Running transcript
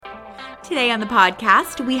Today on the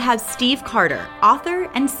podcast, we have Steve Carter, author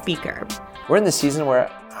and speaker. We're in the season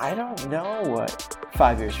where I don't know what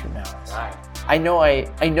 5 years from now is. Right. I know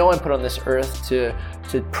I'm put on this earth to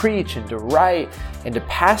preach and to write and to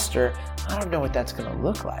pastor. I don't know what that's going to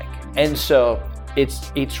look like. And so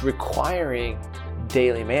it's requiring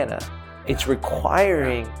daily manna. It's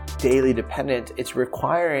requiring daily dependence. It's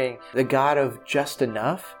requiring the God of just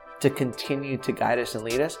enough to continue to guide us and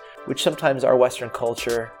lead us, which sometimes our Western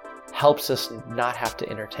culture helps us not have to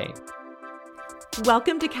entertain.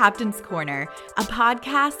 Welcome to Captain's Corner, a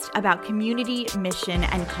podcast about community, mission,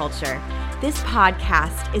 and culture. This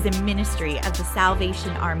podcast is a ministry of the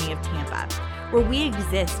Salvation Army of Tampa, where we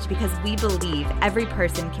exist because we believe every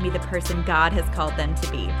person can be the person God has called them to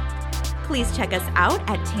be. Please check us out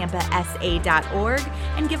at tampasa.org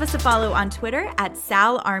and give us a follow on Twitter at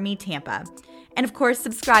SalArmyTampa. And of course,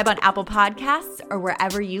 subscribe on Apple Podcasts or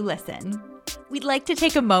wherever you listen. We'd like to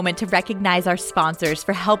take a moment to recognize our sponsors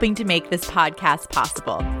for helping to make this podcast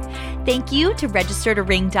possible. Thank you to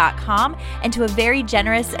registertoring.com and to a very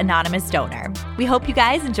generous anonymous donor. We hope you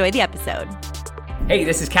guys enjoy the episode. Hey,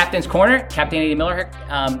 this is Captain's Corner, Captain Eddie Miller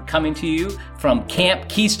coming to you from Camp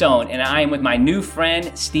Keystone, and I am with my new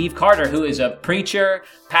friend, Steve Carter, who is a preacher,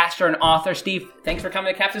 pastor, and author. Steve, thanks for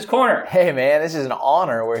coming to Captain's Corner. Hey, man, this is an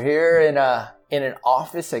honor. We're here in an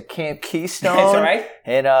office at Camp Keystone. That's all right.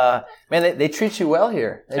 And, man, they treat you well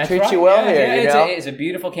here. They treat you well here, you know? It's a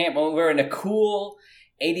beautiful camp. We're in a cool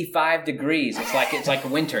 85 degrees. It's like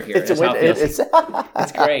winter here.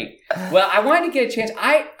 It's great. Well, I wanted to get a chance.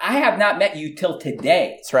 I have not met you till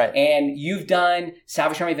today. That's right. And you've done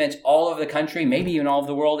Salvation Army events all over the country, maybe even all over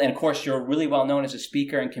the world. And of course, you're really well known as a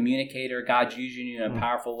speaker and communicator. God's using you in a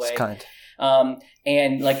powerful way. It's kind.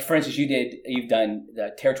 And like, for instance, you've done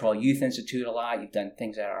the Territorial Youth Institute a lot. You've done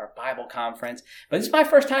things at our Bible conference, but this is my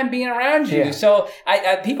first time being around you. Yeah. So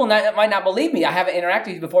people might not believe me. I haven't interacted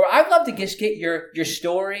with you before. I'd love to just get your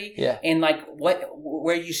story and like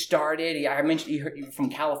where you started. I mentioned you're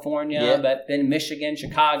from California, but then Michigan,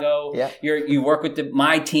 Chicago. Yeah. You work with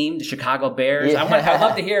my team, the Chicago Bears. Yeah. I'd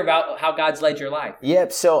love to hear about how God's led your life.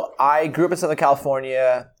 Yep. So I grew up in Southern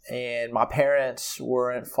California. And my parents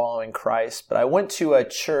weren't following Christ, but I went to a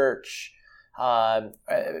church. I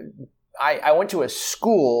went to a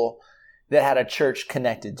school that had a church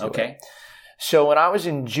connected to it. So when I was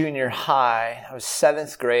in junior high, I was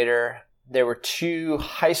seventh grader. There were two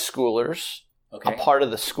high schoolers, a part of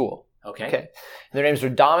the school. Okay. Their names were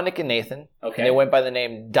Dominic and Nathan. Okay. And they went by the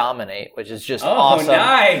name Dominate, which is just awesome. Oh,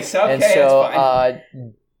 nice. Okay. And so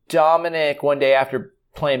Dominic, one day after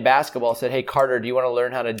playing basketball, said, "Hey, Carter, do you want to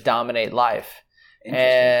learn how to dominate life?"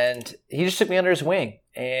 And he just took me under his wing.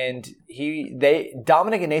 And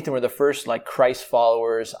Dominic and Nathan were the first like Christ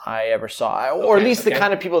followers I ever saw, or at least the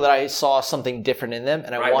kind of people that I saw something different in them,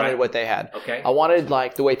 and I wanted what they had. I wanted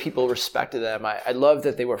like the way people respected them. I loved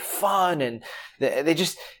that they were fun, and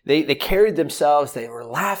they carried themselves. They were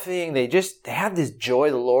laughing. They had this joy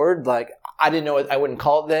of the Lord. Like I didn't know I wouldn't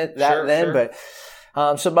call it that then,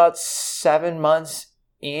 but so about 7 months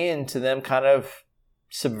into them kind of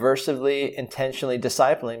subversively, intentionally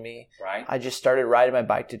discipling me, I just started riding my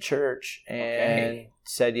bike to church and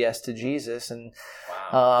said yes to Jesus. And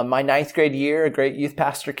my ninth grade year, a great youth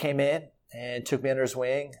pastor came in and took me under his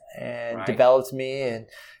wing and developed me.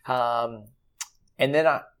 And then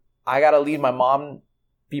I got to lead my mom,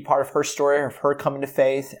 be part of her story of her coming to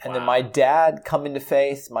faith. And then my dad coming to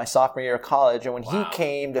faith my sophomore year of college. And when he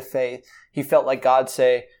came to faith, he felt like God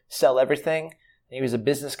say, sell everything. And he was a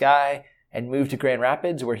business guy and moved to Grand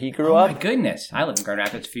Rapids where he grew up. Oh my goodness. I lived in Grand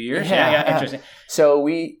Rapids a few years. Yeah, interesting. So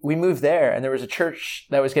we moved there, and there was a church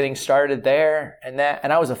that was getting started there, and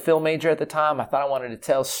I was a film major at the time. I thought I wanted to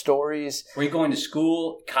tell stories. Were you going to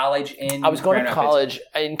school, college in I was going Grand to Rapids? college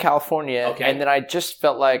in California, and then I just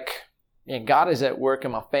felt like God is at work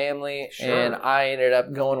in my family, and I ended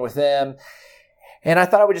up going with them. And I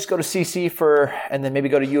thought I would just go to CC and then maybe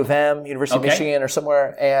go to U of M, University of Michigan or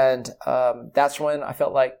somewhere. And that's when I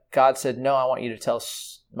felt like God said, "No, I want you to tell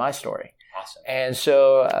my story." Awesome. And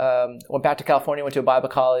so went back to California, went to a Bible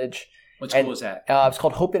college. What school was that? It was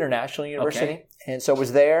called Hope International University. And so I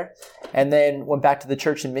was there. And then went back to the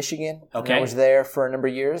church in Michigan. And I was there for a number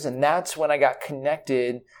of years. And that's when I got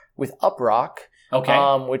connected with Uprock,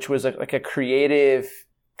 which was like a creative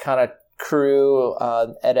kind of crew,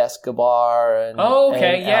 Ed Escobar and Bobby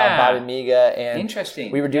Miga, and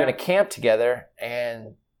interesting. We were doing a camp together,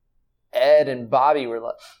 and Ed and Bobby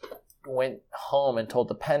went home and told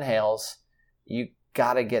the Penhales, "You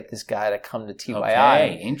got to get this guy to come to TYI."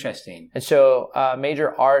 Okay, interesting. And so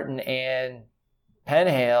Major Art and Ann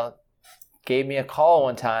Penhale gave me a call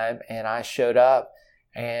one time, and I showed up,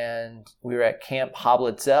 and we were at Camp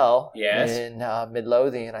Hoblitzel in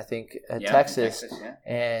Midlothian, I think, Texas.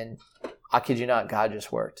 And I kid you not, God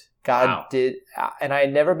just worked. God did. And I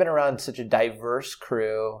had never been around such a diverse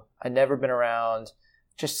crew. I'd never been around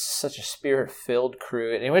just such a spirit-filled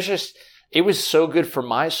crew. And it was so good for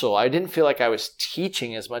my soul. I didn't feel like I was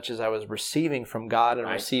teaching as much as I was receiving from God and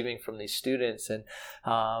receiving from these students. And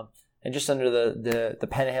just under the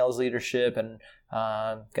Penn Hale's leadership, and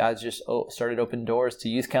God's just started opening doors to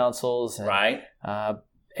youth councils and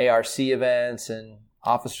ARC events and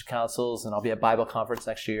officers councils, and I'll be at Bible conference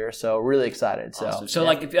next year. So really excited. Awesome. So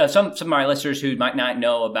like if, some of our listeners who might not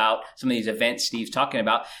know about some of these events Steve's talking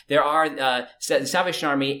about, there are the Salvation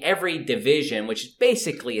Army, every division, which is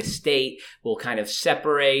basically a state, will kind of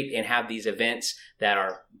separate and have these events that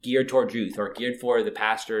are geared toward youth or geared for the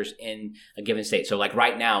pastors in a given state. So like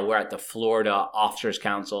right now, we're at the Florida Officers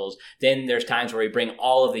Councils. Then there's times where we bring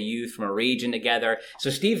all of the youth from a region together. So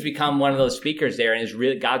Steve's become one of those speakers there,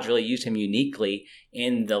 and God's really used him uniquely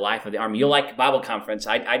in the life of the Army. You'll like Bible conference.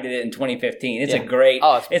 I did it in 2015. It's a great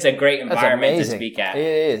environment to speak at.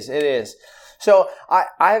 It is. So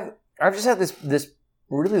I've just had this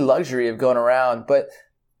really luxury of going around, but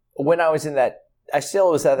when I was in that, I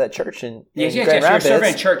still was at that church in Grand Rapids. You were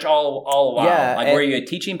serving in church all a while. Yeah, like, were you a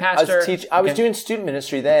teaching pastor? I was doing student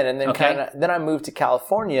ministry then, and then then I moved to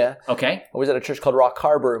California. Okay. I was at a church called Rock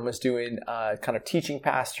Harbor and was doing kind of teaching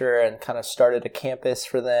pastor, and kind of started a campus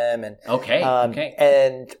for them. And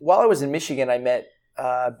And while I was in Michigan, I met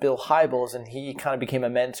Bill Hybels, and he kind of became a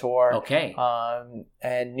mentor. Okay.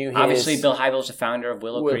 And knew obviously Bill Hybels, the founder of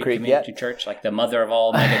Willow Creek Community Church, like the mother of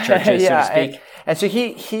all mega churches, so to speak. And so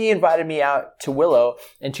he invited me out to Willow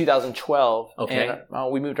in 2012. Okay.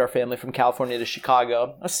 And we moved our family from California to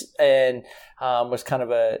Chicago, and I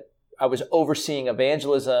was overseeing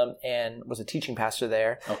evangelism and was a teaching pastor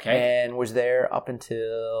there. Okay. And was there up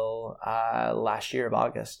until last year of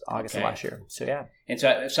August of last year. So yeah. And so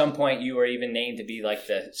at some point you were even named to be like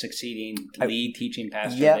the succeeding lead teaching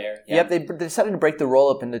pastor there. Yeah. Yep. They decided to break the role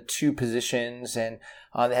up into two positions, and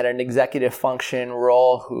they had an executive function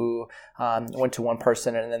role who went to one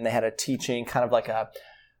person, and then they had a teaching kind of like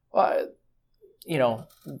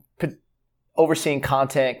overseeing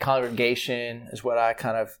content, congregation is what I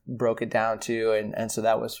kind of broke it down to, and so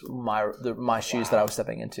that was my shoes that I was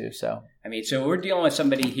stepping into. So I mean, so we're dealing with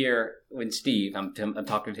somebody here with Steve. I'm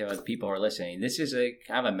talking to him as people who are listening. This is a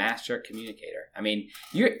kind of a master communicator. I mean,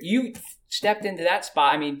 you stepped into that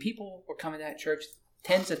spot. I mean, people were coming to that church,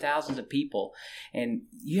 tens of thousands of people, and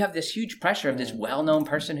you have this huge pressure of this well-known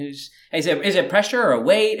person who's is it pressure or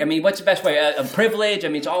weight? I mean, what's the best way? A privilege? I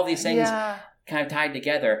mean, it's all these things. Yeah. Kind of tied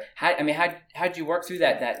together. How'd you work through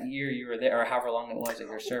that year you were there, or however long it was that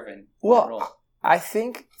you were serving? Well, I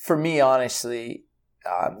think for me, honestly,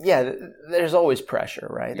 there's always pressure,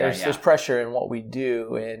 right? There's pressure in what we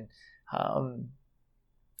do, and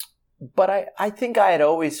but I think I had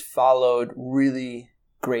always followed really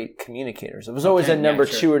great communicators. It was always a number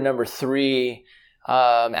two or number three.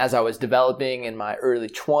 As I was developing in my early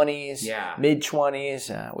 20s, mid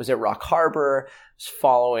 20s, was at Rock Harbor, was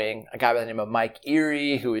following a guy by the name of Mike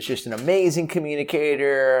Erie, who was just an amazing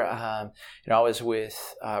communicator. I was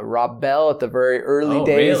with Rob Bell at the very early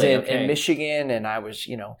days in Michigan, and I was,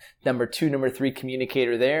 number two, number three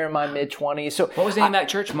communicator there in my mid 20s. So what was the name of that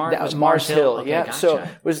church? Mars Hill. Okay, yeah. Gotcha. So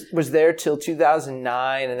was there till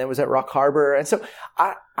 2009, and then was at Rock Harbor, and so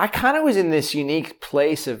I kind of was in this unique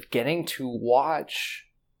place of getting to watch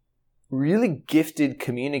really gifted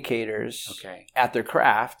communicators at their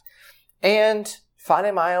craft and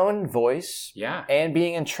finding my own voice and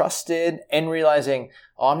being entrusted and realizing,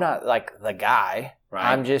 I'm not like the guy. Right.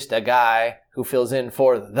 I'm just a guy who fills in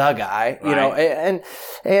for the guy,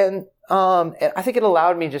 and I think it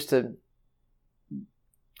allowed me just to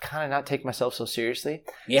kind of not take myself so seriously.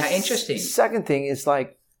 Yeah. Interesting. Second thing is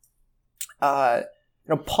like,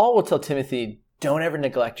 Paul will tell Timothy, don't ever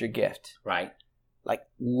neglect your gift. Right. Like,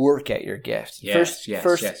 work at your gift. Yes,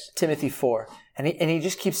 First Timothy 4. And he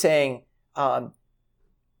just keeps saying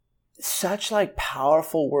such like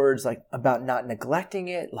powerful words like about not neglecting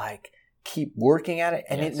it, like keep working at it.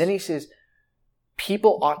 And then he says,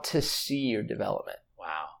 people ought to see your development.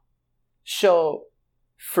 Wow. So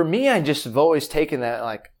for me, I just have always taken that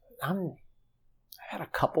like, I had a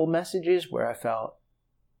couple messages where I felt,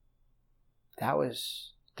 that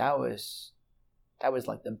was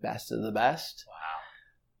like the best of the best. Wow.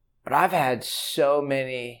 But I've had so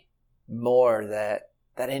many more that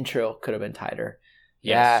intro could have been tighter.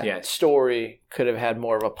 That story could have had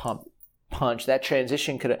more of a punch. That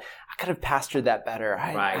transition I could have pastored that better.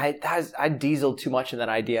 I dieseled too much in that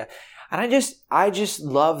idea. And I just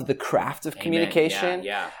love the craft of communication.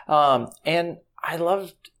 And I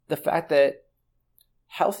loved the fact that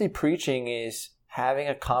healthy preaching is having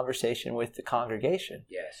a conversation with the congregation.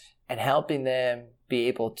 Yes. And helping them be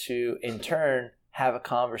able to, in turn, have a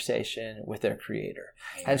conversation with their Creator.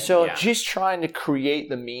 Amen. And so just trying to create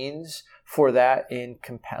the means for that in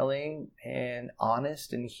compelling and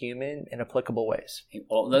honest and human and applicable ways.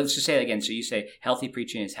 Well, let's just say it again. So you say healthy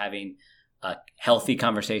preaching is having a healthy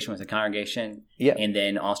conversation with the congregation, and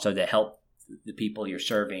then also to help the people you're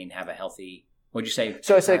serving have a healthy, what'd you say?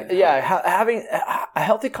 So it's like, having a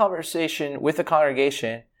healthy conversation with the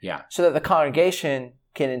congregation, so that the congregation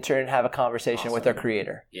can in turn have a conversation with their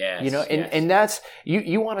Creator. Yes. And that's,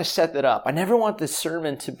 you want to set that up. I never want the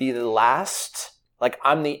sermon to be the last, like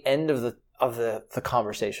I'm the end of the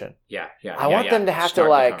conversation. I want them to have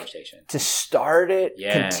to start it,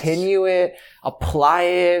 continue it, apply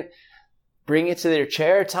it, bring it to their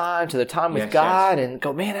chair time, to their time with God, and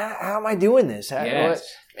go, man, how am I doing this?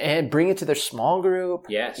 And bring it to their small group.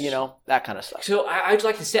 That kind of stuff. So I'd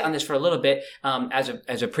like to sit on this for a little bit.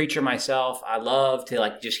 As a preacher myself, I love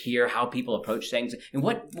to just hear how people approach things. And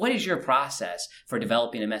what is your process for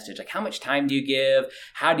developing a message? Like, how much time do you give?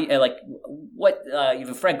 How do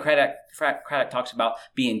you Fred Craddock talks about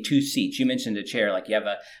being two seats. You mentioned a chair. Like you have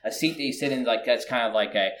a seat that you sit in, like that's kind of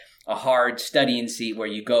like a hard studying seat where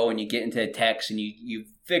you go and you get into the text and you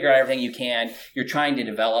figure out everything you can. You're trying to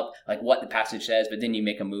develop like what the passage says, but then you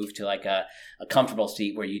make a move to like a comfortable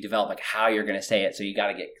seat where you develop like how you're going to say it. So you got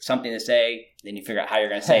to get something to say, then you figure out how you're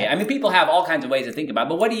going to say it. I mean, people have all kinds of ways to think about it,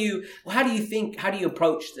 but how do you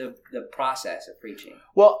approach the process of preaching?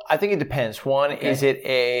 Well, I think it depends. One,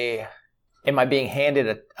 am I being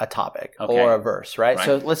handed a topic or a verse, right?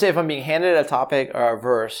 So let's say if I'm being handed a topic or a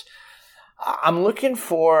verse, I'm looking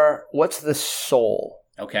for what's the soul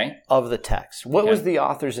of the text. What was the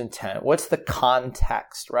author's intent? What's the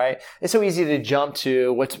context, right? It's so easy to jump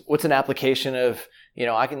to what's an application of,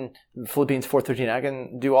 I can, Philippians 4:13, I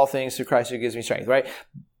can do all things through Christ who gives me strength, right?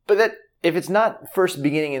 But that if it's not first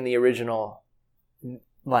beginning in the original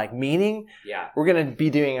meaning, we're going to be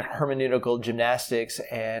doing hermeneutical gymnastics,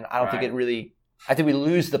 and I don't think I think we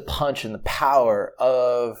lose the punch and the power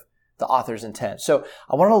of the author's intent. So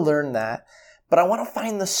I want to learn that, but I want to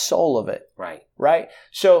find the soul of it. Right?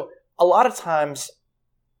 So a lot of times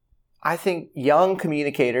I think young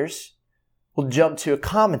communicators will jump to a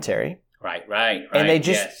commentary. Right. And they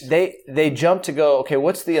just, they jump to go, okay,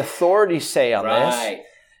 what's the authority say on this?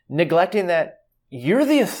 Neglecting that you're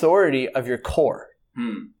the authority of your core.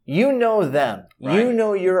 You know them. You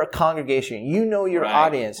know your congregation. You know your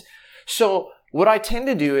audience. So what I tend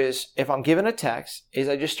to do is, if I'm given a text, is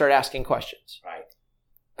I just start asking questions.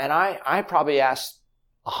 And I probably ask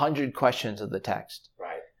 100 questions of the text.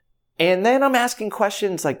 And then I'm asking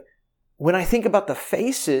questions like, when I think about the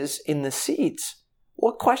faces in the seats,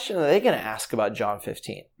 what question are they going to ask about John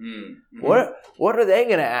 15? What are they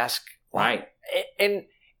going to ask?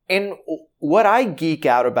 And what I geek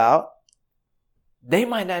out about, they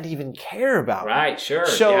might not even care about.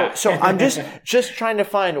 So I'm just trying to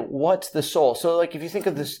find what's the soul. So like if you think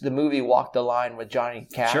of the movie Walk the Line with Johnny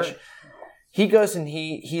Cash, he goes and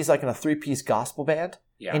he's like in a 3-piece gospel band,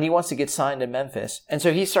 and he wants to get signed to Memphis. And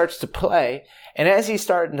so he starts to play, and as he's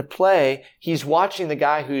starting to play, he's watching the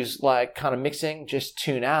guy who's like kind of mixing just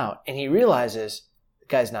tune out, and he realizes the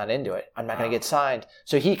guy's not into it. I'm not going to get signed.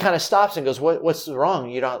 So he kind of stops and goes, what's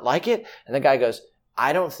wrong? You don't like it? And the guy goes,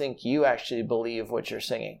 I don't think you actually believe what you're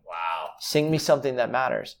singing. Sing me something that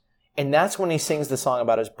matters. And that's when he sings the song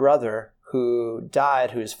about his brother who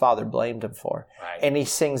died, who his father blamed him for. And he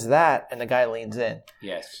sings that, and the guy leans in.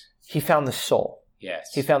 He found the soul.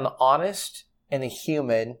 He found the honest and the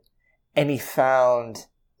human, and he found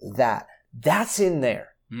that. That's in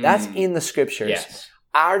there. That's in the scriptures.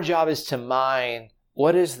 Our job is to mine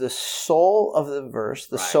what is the soul of the verse,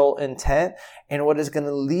 the soul intent, and what is going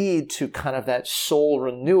to lead to kind of that soul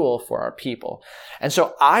renewal for our people. And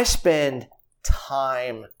so I spend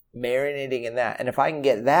time marinating in that. And if I can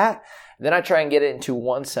get that, then I try and get it into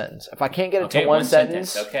one sentence. If I can't get it to one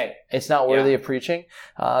sentence, it's not worthy of preaching.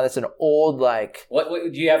 That's an old What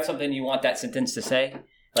do you have something you want that sentence to say?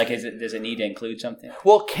 Like, does it need to include something?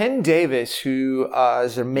 Well, Ken Davis, who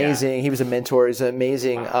is amazing, he was a mentor, he's an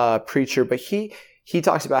amazing preacher, but he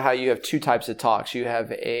talks about how you have two types of talks. You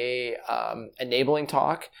have a enabling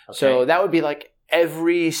talk. So that would be like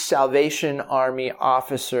every Salvation Army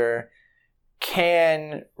officer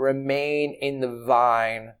can remain in the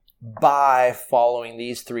vine by following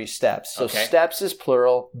these 3 steps. So steps is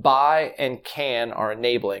plural, by and can are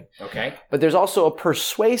enabling. But there's also a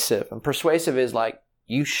persuasive, and persuasive is like,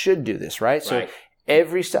 you should do this, right? So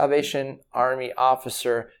every Salvation Army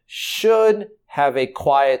officer should have a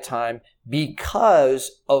quiet time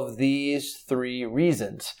because of these 3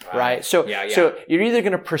 reasons, right? So you're either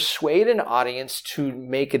going to persuade an audience to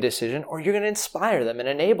make a decision, or you're going to inspire them and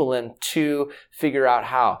enable them to figure out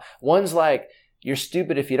how. One's like, you're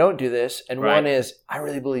stupid if you don't do this. And one is, I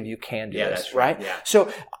really believe you can do this, that's right? Yeah.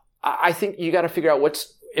 So I think you got to figure out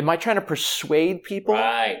am I trying to persuade people?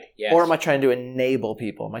 Right. Yes. Or am I trying to enable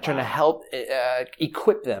people? Am I trying to help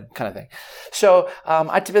equip them, kind of thing? So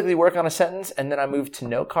I typically work on a sentence, and then I move to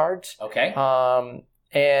note cards. Okay.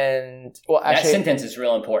 And well, actually, that sentence is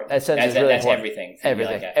real important. That's important. Everything.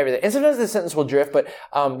 Everything. And sometimes the sentence will drift, but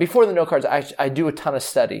before the note cards, I do a ton of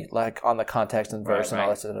study, like on the context and verse and all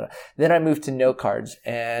that stuff. Then I move to note cards,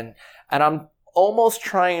 and I'm almost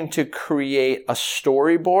trying to create a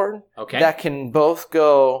storyboard that can both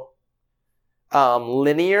go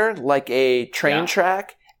linear, like a train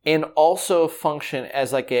track, and also function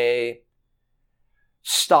as like a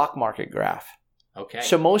stock market graph. Okay.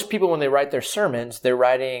 So most people, when they write their sermons, they're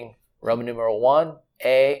writing Roman numeral 1,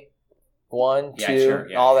 A, 1, 2,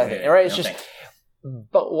 all that thing. Right? It's just,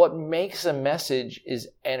 but what makes a message is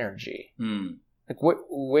energy. Like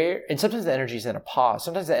where, and sometimes the energy is in a pause.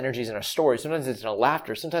 Sometimes the energy is in a story. Sometimes it's in a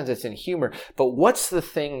laughter. Sometimes it's in humor. But what's the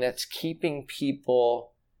thing that's keeping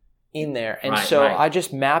people in there? And I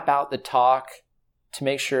just map out the talk to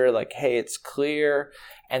make sure, like, hey, it's clear.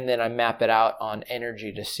 And then I map it out on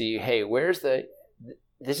energy to see, hey,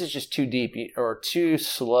 this is just too deep or too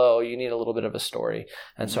slow. You need a little bit of a story.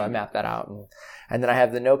 And so I map that out. And then I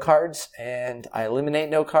have the note cards, and I eliminate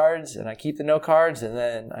note cards, and I keep the note cards, and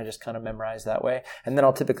then I just kind of memorize that way. And then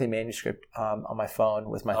I'll typically manuscript on my phone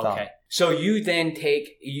with my thumb. Okay. So you then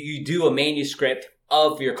you do a manuscript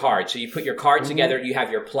of your cards. So you put your cards together, you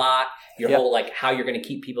have your plot, your whole, like, how you're going to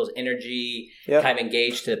keep people's energy kind of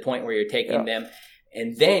engaged to the point where you're taking them.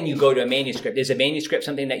 And then you go to a manuscript. Is a manuscript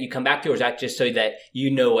something that you come back to, or is that just so that you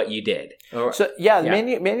know what you did?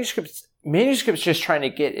 Manuscript's just trying to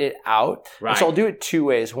get it out. Right. So I'll do it 2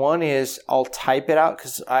 ways. One is I'll type it out,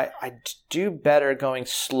 because I do better going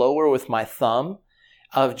slower with my thumb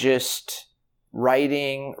of just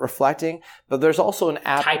writing, reflecting. But there's also an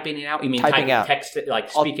app. Typing it out? You mean typing out. Text it, like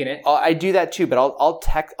speaking it? I do that too, but I'll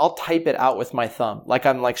type it out with my thumb. Like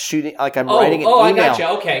I'm like shooting, like I'm writing an email. I got you.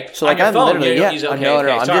 Okay. So like I'm phone, literally, no.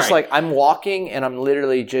 I'm just like, I'm walking and I'm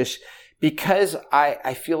literally just, because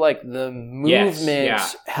I feel like the movement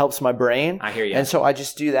helps my brain. I hear you. And so I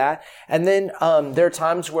just do that. And then there are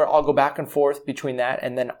times where I'll go back and forth between that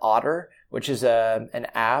and then Otter, which is an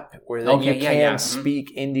app where you can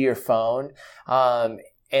speak into your phone.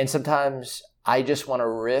 And sometimes I just want to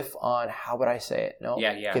riff on, how would I say it? No,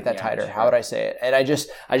 get that tighter. How would I say it? And I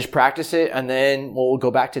just practice it, and then we'll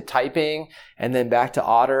go back to typing, and then back to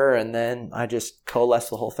Otter, and then I just coalesce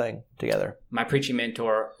the whole thing together. My preaching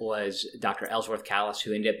mentor was Dr. Ellsworth Callis,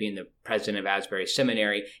 who ended up being the president of Asbury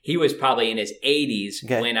Seminary. He was probably in his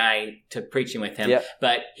 80s when I took preaching with him,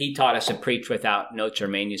 but he taught us to preach without notes or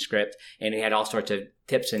manuscript, and he had all sorts of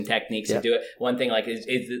tips and techniques to do it. One thing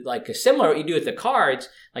is like similar what you do with the cards,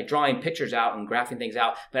 like drawing pictures out and graphing things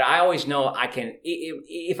out. But I always know I can,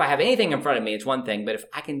 if I have anything in front of me, it's one thing. But if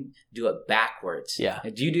I can do it backwards,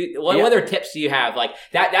 do you do what other tips do you have? Like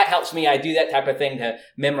that helps me. I do that type of thing to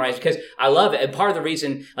memorize, because I love it. And part of the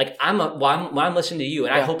reason, like when I'm listening to you,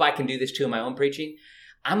 and I hope I can do this too in my own preaching,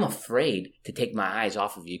 I'm afraid to take my eyes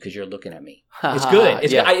off of you because you're looking at me. It's good.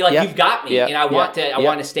 It's you've got me, and I want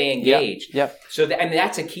to stay engaged. So and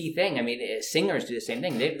that's a key thing. I mean, singers do the same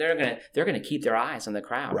thing. They're gonna keep their eyes on the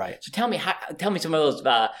crowd. Right. So tell me some of those.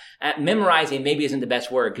 Memorizing maybe isn't the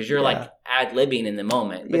best word, because you're like ad-libbing in the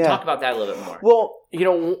moment. But talk about that a little bit more. Well,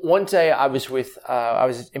 one day I was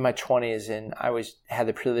in my 20s, and I had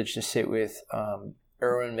the privilege to sit with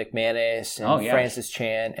Erwin McManus and Francis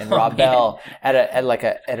Chan and Rob Bell at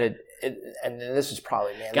a and this was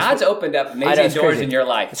probably, God's opened up amazing doors in your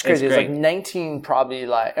life. It's crazy. It was like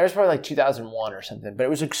it was probably like 2001 or something, but it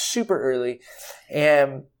was like super early.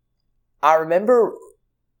 And I remember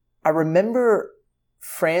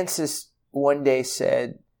Francis one day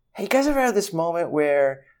said, "Hey, you guys ever had this moment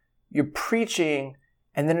where you're preaching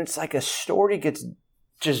and then it's like a story gets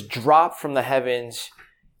just dropped from the heavens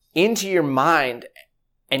into your mind,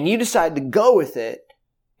 and you decide to go with it,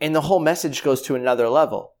 and the whole message goes to another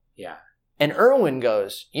level?" Yeah. And Erwin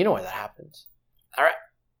goes, "You know where that happens." All right.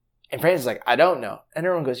 And Francis is like, "I don't know." And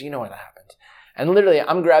Erwin goes, "You know where that happens." And literally,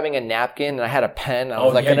 I'm grabbing a napkin, and I had a pen. I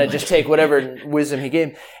was going to just take whatever wisdom he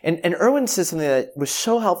gave. And Erwin said something that was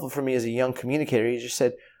so helpful for me as a young communicator. He just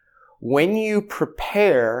said, when you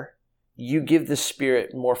prepare, you give the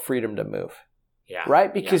Spirit more freedom to move. Yeah.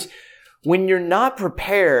 Right? Because when you're not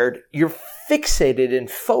prepared, you're fixated and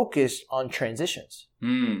focused on transitions.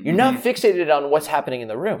 You're not fixated on what's happening in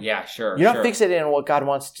the room. Yeah, sure. You're not fixated on what God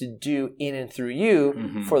wants to do in and through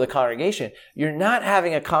you for the congregation. You're not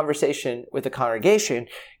having a conversation with the congregation.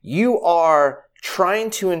 You are trying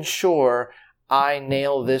to ensure I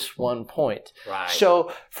nail this one point. Right.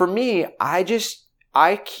 So for me,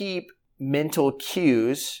 I keep mental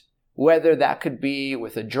cues, whether that could be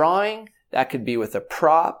with a drawing, that could be with a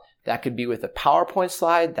prop, that could be with a PowerPoint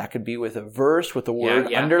slide, that could be with a verse with the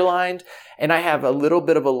word underlined. And I have a little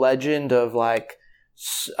bit of a legend of like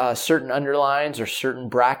certain underlines or certain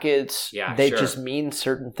brackets. They just mean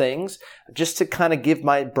certain things, just to kind of give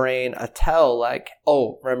my brain a tell, like,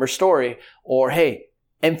 oh, remember story, or hey,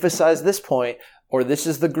 emphasize this point, or this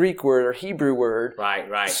is the Greek word or Hebrew word.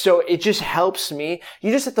 Right. So it just helps me.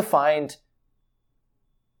 You just have to find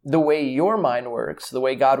the way your mind works, the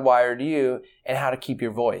way God wired you, and how to keep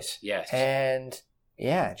your voice. Yes. And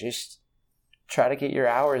just try to get your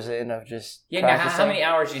hours in of just practicing. Now how many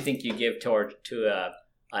hours do you think you give to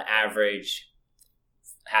an average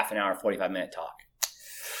half an hour, 45-minute talk?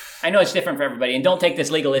 I know it's different for everybody, and don't take this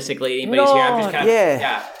legalistically. Anybody's here. I'm just kind of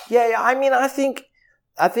yeah. I mean, I think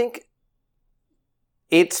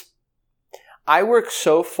it's. I work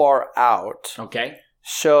so far out. Okay.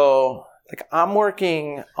 So. Like I'm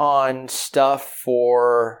working on stuff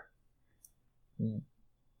for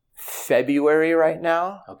February right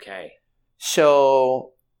now. Okay.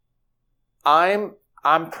 So I'm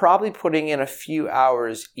probably putting in a few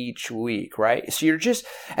hours each week, right? So you're just,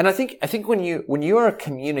 and I think when you are a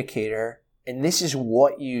communicator and this is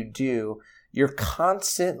what you do, you're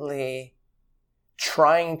constantly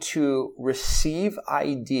trying to receive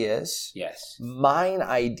ideas, mine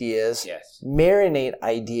ideas, marinate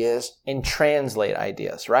ideas, and translate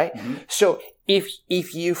ideas, right? So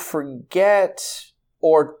if you forget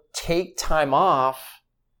or take time off,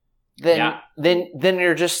 then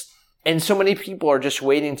you're just, and so many people are just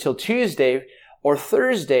waiting till Tuesday or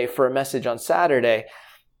Thursday for a message on Saturday.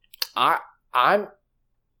 I'm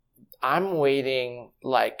waiting,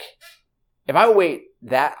 like, if I wait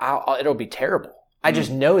that out, it'll be terrible. I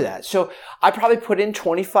just know that. So I probably put in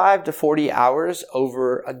 25 to 40 hours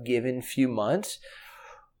over a given few months,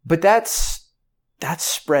 but that's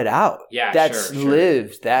spread out. Yeah, that's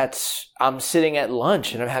lived. That's, I'm sitting at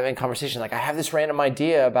lunch and I'm having a conversation. Like, I have this random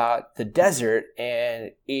idea about the desert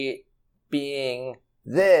and it being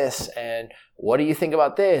this, and what do you think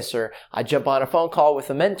about this? Or I jump on a phone call with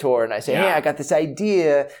a mentor and I say, hey, I got this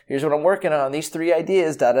idea. Here's what I'm working on. These 3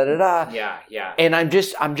 ideas, Yeah. And I'm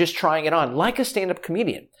just trying it on like a stand-up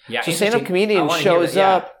comedian. Yeah. So stand-up comedian shows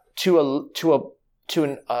up to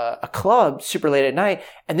a club super late at night,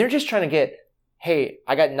 and they're just trying to get, hey,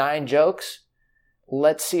 I got 9 jokes.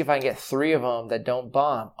 Let's see if I can get 3 of them that don't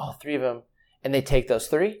bomb. Oh, 3 of them. And they take those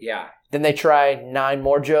 3. Yeah. Then they try 9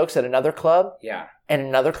 more jokes at another club. Yeah. And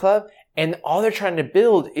another club. And all they're trying to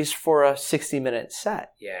build is for a 60-minute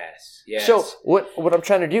set. Yes. So what I'm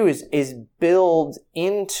trying to do is build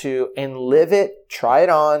into and live it, try it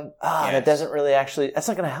on. That doesn't really that's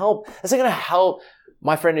not going to help. That's not going to help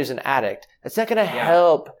my friend who's an addict. That's not going to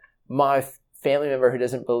help my family member who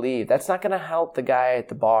doesn't believe. That's not going to help the guy at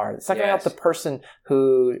the bar. It's not going to help the person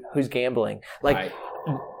who's gambling. Like,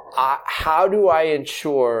 how do I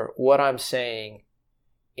ensure what I'm saying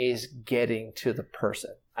is getting to the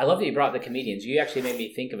person? I love that you brought the comedians. You actually made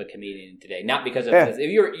me think of a comedian today. Not because of this.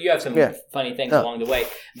 You have some funny things along the way,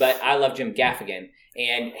 but I love Jim Gaffigan.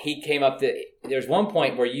 And he came up there's one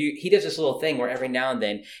point where he does this little thing where every now and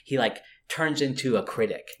then he like turns into a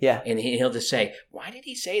critic. Yeah. And he'll just say, why did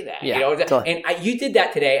he say that? Yeah. And you did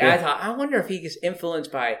that today. And I thought, I wonder if he is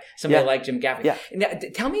influenced by somebody like Jim Gaffigan. Yeah. Now,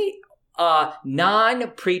 tell me,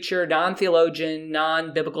 non-preacher, non-theologian,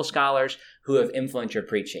 non-biblical scholars who have influenced your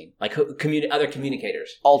preaching, like other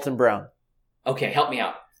communicators. Alton Brown. Okay, help me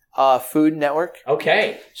out. Food Network.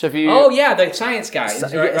 Okay. So if you, the science guy.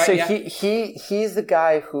 He's the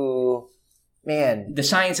guy who, man, the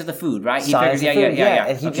science of the food, right? He figures,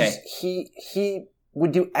 and he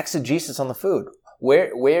would do exegesis on the food.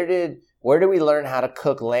 Where did we learn how to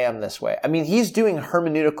cook lamb this way? I mean, he's doing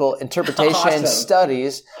hermeneutical interpretation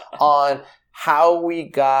studies on how we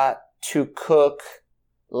got to cook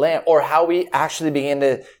lamb, or how we actually began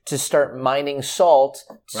to start mining salt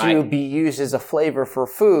to be used as a flavor for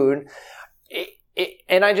food.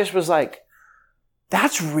 And I just was like,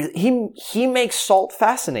 that's really, he makes salt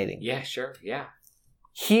fascinating. Yeah, sure. Yeah.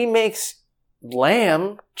 He makes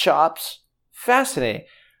lamb chops fascinating.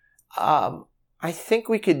 I think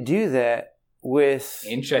we could do that with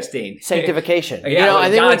interesting sanctification. I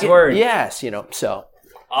think God's word. Yes, so.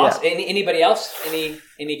 Awesome. Anybody else?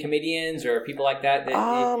 Any comedians or people like that?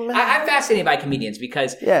 I'm fascinated by comedians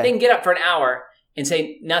because they can get up for an hour and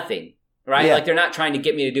say nothing, right? Yeah. Like they're not trying to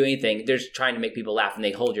get me to do anything. They're just trying to make people laugh, and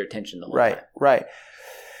they hold your attention the whole time. Right.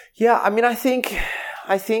 Yeah, I mean, I think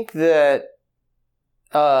that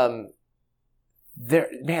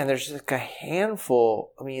there's like a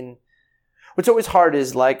handful. I mean, what's always hard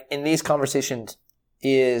is like in these conversations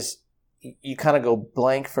is you kind of go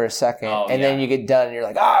blank for a second then you get done and you're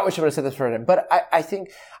like, I wish I would have said this for him. But I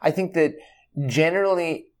think that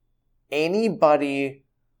generally anybody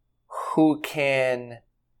who can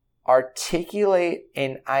articulate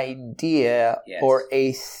an idea or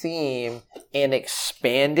a theme and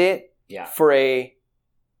expand it for a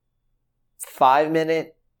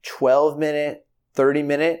 5-minute, 12-minute,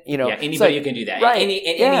 30-minute, anybody who can do that. Right. Any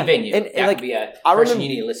venue. And that could be a person you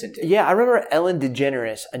need to listen to. Yeah, I remember Ellen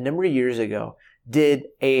DeGeneres a number of years ago did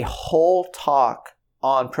a whole talk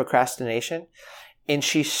on procrastination. And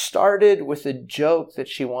she started with a joke that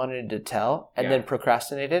she wanted to tell and then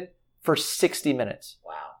procrastinated for 60 minutes.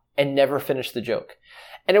 Wow. And never finished the joke.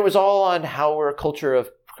 And it was all on how we're a culture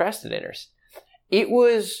of procrastinators. It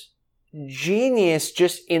was genius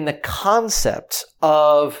just in the concept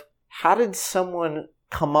of how did someone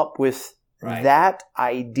come up with that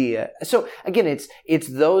idea? So again, it's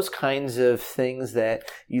those kinds of things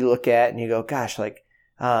that you look at and you go, gosh, like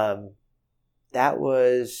that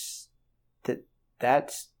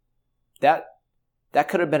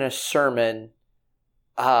could have been a sermon.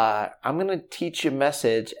 I'm going to teach you a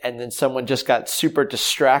message, and then someone just got super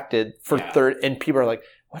distracted for and people are like,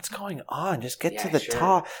 what's going on? Just get to the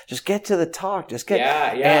talk. Just get to the talk.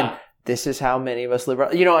 And this is how many of us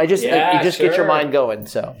live. You just get your mind going.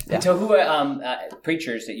 So, And so who are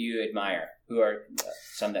preachers that you admire? Who are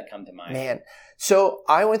some that come to mind? Man, so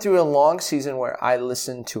I went through a long season where I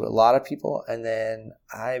listened to a lot of people, and then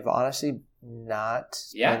I've honestly not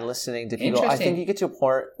been listening to people. I think you get to a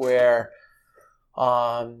point where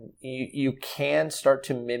you can start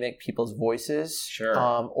to mimic people's voices. Sure.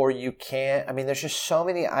 Or you can't. I mean, there's just so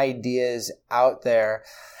many ideas out there.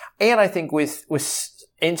 And I think with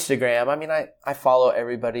Instagram, I mean, I follow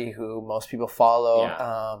everybody who most people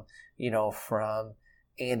follow, from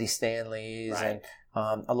Andy Stanley's and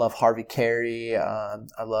I love Harvey Carey.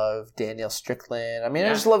 I love Danielle Strickland. I mean, I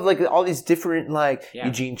just love like all these different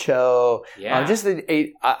Eugene Cho.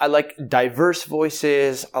 I like diverse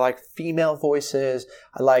voices. I like female voices.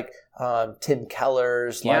 I like Tim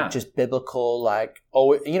Keller's just biblical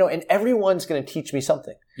and everyone's going to teach me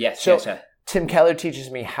something. Yes. So Tim Keller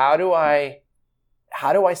teaches me how do I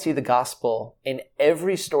see the gospel in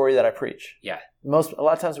every story that I preach. Yeah. A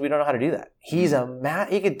lot of times we don't know how to do that. He's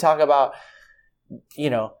he could talk about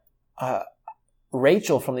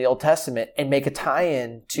Rachel from the Old Testament and make a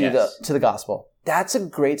tie-in to the gospel. That's a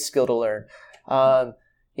great skill to learn.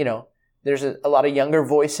 There's a lot of younger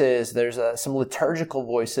voices. There's some liturgical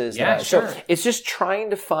voices. So it's just trying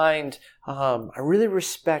to find. I really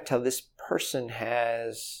respect how this person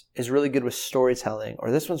is really good with storytelling,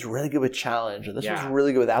 or this one's really good with challenge, or this one's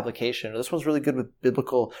really good with application, or this one's really good with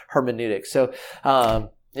biblical hermeneutics. So.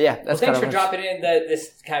 That's thanks for dropping in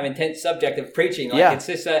this kind of intense subject of preaching.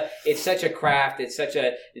 It's such a craft. It's such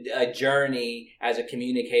a journey as a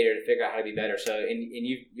communicator to figure out how to be better. So, and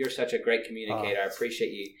you're such a great communicator. I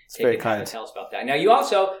appreciate you taking time to tell us about that. Now, you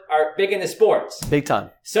also are big into sports, big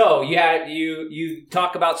time. So you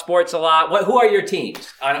talk about sports a lot. Who are your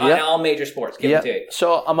teams on all major sports? Give it to you.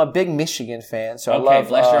 So I'm a big Michigan fan. So I love.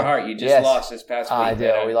 Bless your heart. You just lost this past week. I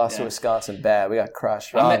did. We lost to Wisconsin bad. We got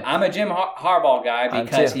crushed. I'm a Jim Harbaugh guy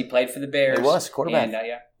because he played for the Bears. He was quarterback.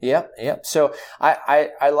 And, Yep. So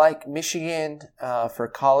I like Michigan for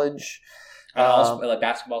college. Like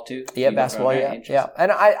basketball too. Yeah, basketball. Yeah.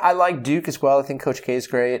 And I like Duke as well. I think Coach K is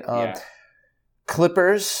great.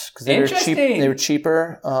 Clippers because they were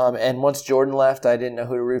cheaper. And once Jordan left, I didn't know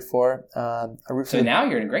who to root for. Now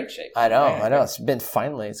you're in great shape. I know. It's going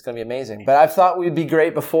to be amazing. But I thought we'd be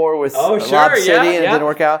great before with Lob City, and it didn't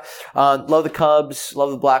work out. Love the Cubs,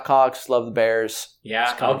 love the Blackhawks, love the Bears.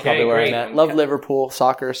 Yeah. Probably where I'm at. Love Liverpool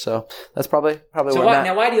soccer. So that's probably where I'm at.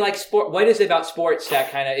 Now, why do you like sport? What is it about sports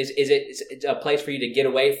that kind of is it a place for you to get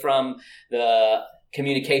away from the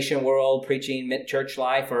communication world, preaching, church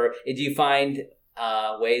life, or do you find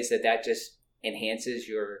ways that just enhances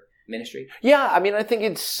your ministry? Yeah, I mean, I think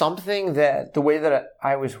it's something that the way that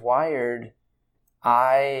I was wired,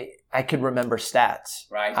 I could remember stats.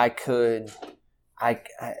 Right.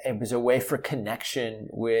 It was a way for connection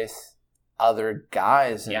with other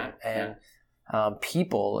guys and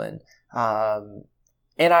people, and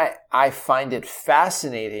I find it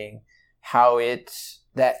fascinating how it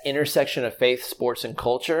that intersection of faith, sports, and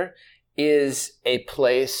culture is a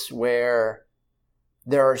place where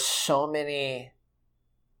there are so many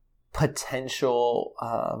potential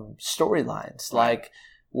storylines, like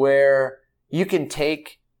where you can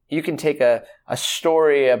take a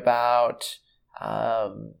story about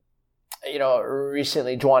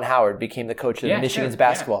recently Juwan Howard became the coach of Michigan's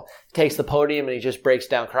basketball. Takes the podium and he just breaks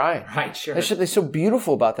down crying. Right, sure. There's something so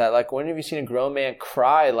beautiful about that. Like, when have you seen a grown man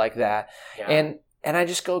cry like that? Yeah. And I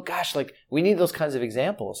just go, gosh, like, we need those kinds of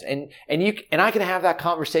examples. And I can have that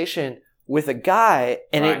conversation with a guy,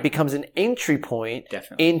 and it becomes an entry point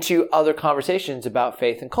into other conversations about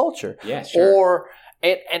faith and culture. Yeah, sure.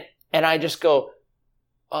 And I just go,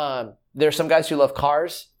 there's some guys who love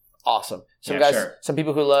cars. Awesome. Some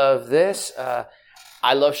people who love this.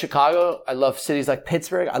 I love Chicago. I love cities like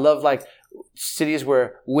Pittsburgh. I love like cities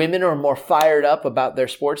where women are more fired up about their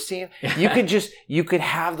sports team. You could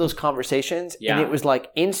have those conversations, and it was like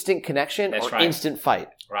instant connection instant fight.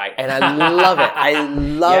 Right. And I love it. I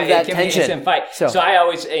love that tension. Instant fight. So I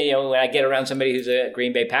always, when I get around somebody who's a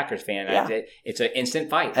Green Bay Packers fan, it's an instant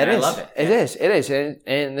fight. And I love it. It is.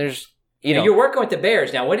 And there's, you're working with the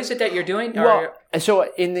Bears now. What is it that you're doing? Well, so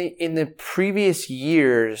in the previous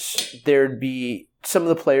years, there'd be some of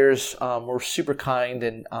the players were super kind,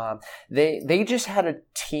 and they just had a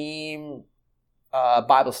team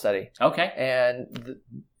Bible study. Okay.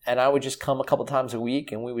 And I would just come a couple times a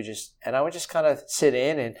week, and I would just kind of sit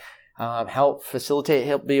in and help facilitate,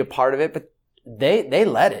 help be a part of it. But they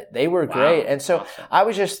led it. They were great. And so I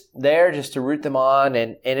was just there just to root them on.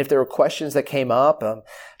 And if there were questions that came up,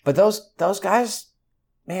 but those guys,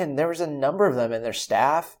 man, there was a number of them and their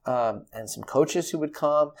staff, and some coaches who would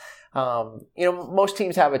come. Most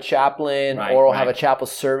teams have a chaplain or will have a chapel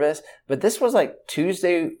service, but this was like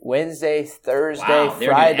Tuesday, Wednesday, Thursday,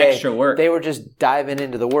 Friday. Extra work. They were just diving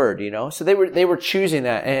into the word, So they were choosing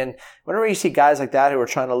that. And whenever you see guys like that who are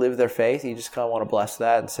trying to live their faith, you just kind of want to bless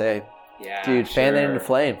that and say, dude, fan that into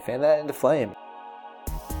flame. Fan that into flame.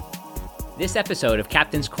 This episode of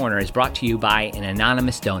Captain's Corner is brought to you by an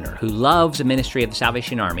anonymous donor who loves the ministry of the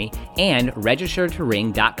Salvation Army and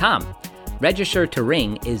registertoring.com. Register to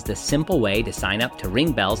Ring is the simple way to sign up to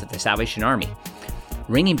ring bells at the Salvation Army.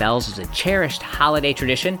 Ringing bells is a cherished holiday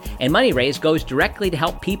tradition, and money raised goes directly to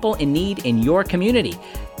help people in need in your community.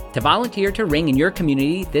 To volunteer to ring in your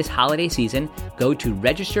community this holiday season, go to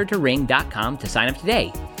registertoring.com to sign up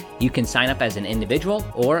today. You can sign up as an individual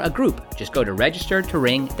or a group. Just go to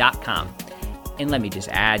registertoring.com. And let me just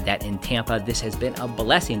add that in Tampa, this has been a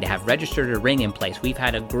blessing to have Register to Ring in place. We've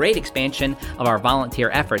had a great expansion of our volunteer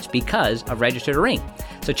efforts because of Register to Ring.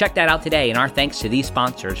 So check that out today, and our thanks to these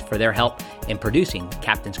sponsors for their help in producing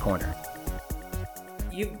Captain's Corner.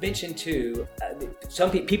 You mentioned too, some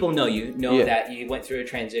people know that you went through a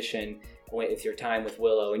transition with your time with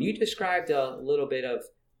Willow, and you described a little bit of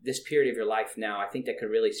this period of your life now. I think that could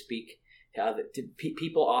really speak to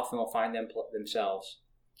people often will find themselves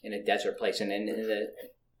in a desert place. And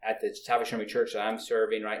at the Salvation Army Church that I'm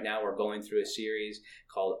serving right now, we're going through a series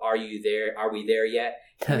called Are You There? Are We There Yet?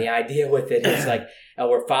 And the idea with it is like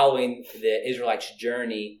we're following the Israelites'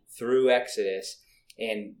 journey through Exodus.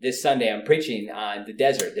 And this Sunday I'm preaching on the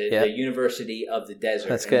desert, the University of the Desert.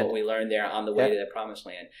 That's good. What we learned there on the way to the Promised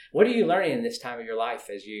Land. What are you learning in this time of your life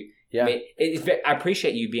as you I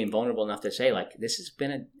appreciate you being vulnerable enough to say, like, this has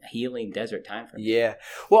been a healing desert time for me. Yeah.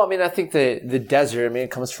 Well, I mean, I think the desert, it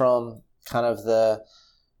comes from kind of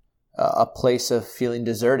a place of feeling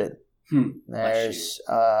deserted. There's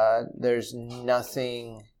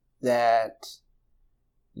nothing that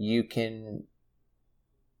you can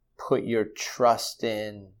put your trust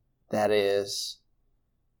in that is,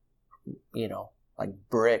 like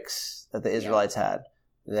bricks that the Israelites had,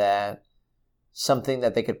 that something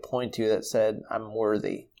that they could point to that said, I'm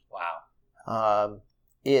worthy. Wow.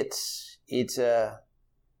 It's a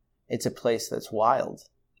place that's wild.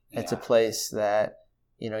 It's a place that,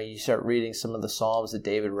 you start reading some of the Psalms that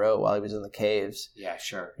David wrote while he was in the caves. Yeah,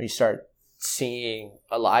 sure. You start seeing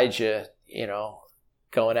Elijah,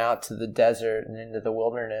 going out to the desert and into the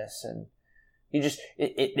wilderness, and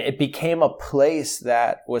it became a place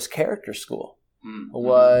that was character school. Mm-hmm.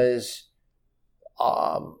 Was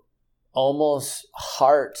almost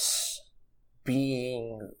hearts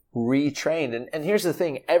being retrained. And here's the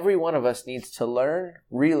thing, every one of us needs to learn,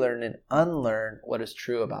 relearn, and unlearn what is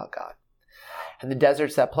true about God. And the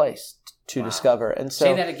desert's that place to discover. And so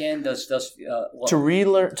say that again. To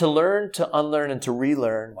relearn, to learn, to unlearn, and to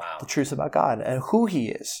relearn the truth about God and who He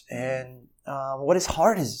is, and what His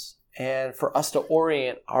heart is, and for us to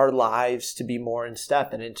orient our lives to be more in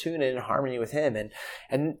step and in tune and in harmony with Him.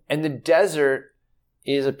 And the desert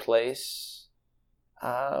is a place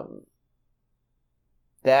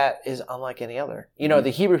that is unlike any other. You know, the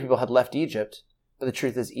Hebrew people had left Egypt, but the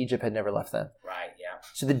truth is Egypt had never left them. Right, yeah.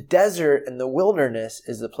 So the desert and the wilderness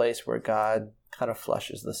is the place where God kind of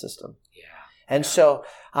flushes the system. Yeah. And so,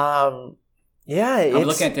 I'm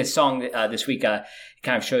looking at this song this week. It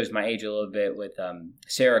kind of shows my age a little bit with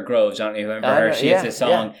Sarah Groves. I don't know if you remember her. She has this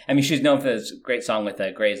song. Yeah. I mean, she's known for this great song with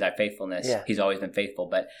Great Is Thy Faithfulness. Yeah. He's always been faithful.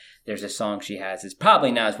 But there's a song she has. It's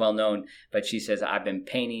probably not as well known, but she says, I've been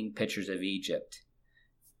painting pictures of Egypt,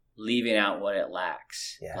 leaving out what it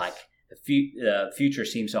lacks. Yes. Like the future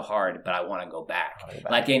seems so hard, but I want to go back.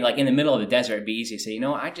 Like in the middle of the desert, it'd be easy to say,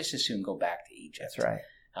 I just as soon go back to Egypt. That's right.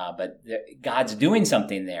 But God's doing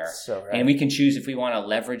something there. So right. And we can choose if we want to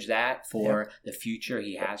leverage that for the future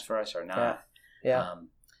he has for us or not. Yeah.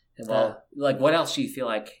 Like what else do you feel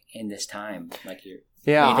like in this time? Like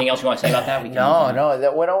anything else you want to say about that? No.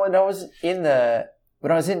 That when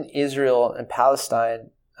I was in Israel and Palestine,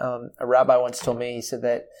 a rabbi once told me, he said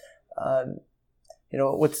that,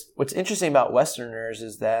 what's interesting about Westerners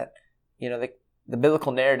is that, the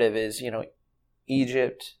biblical narrative is,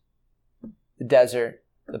 Egypt, the desert,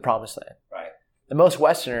 the promised land. Right. And most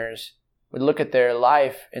Westerners would look at their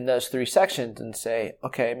life in those three sections and say,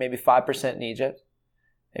 okay, maybe 5% in Egypt,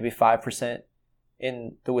 maybe 5%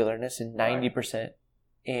 in the wilderness, and 90%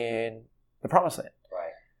 in the promised land.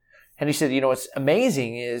 Right. And he said, what's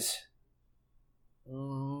amazing is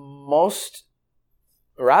most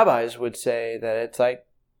rabbis would say that it's like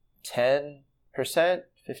 10%,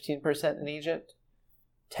 15% in Egypt,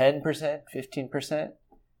 10%, 15%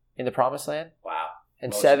 in the promised land. Wow.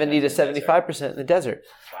 And 70 to 75% in the desert.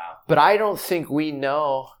 Wow. But I don't think we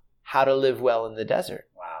know how to live well in the desert.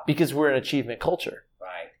 Wow. Because we're an achievement culture.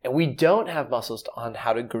 Right. And we don't have muscles on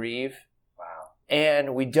how to grieve. Wow.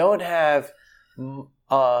 And we don't have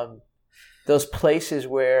those places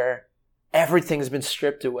where everything's been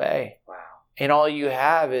stripped away. Wow. And all you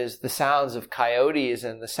have is the sounds of coyotes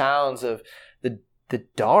and the sounds of the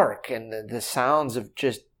dark and the sounds of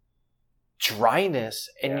just dryness,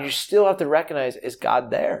 and you still have to recognize, is God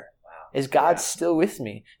there? Wow. Is God still with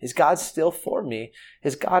me? Is God still for me?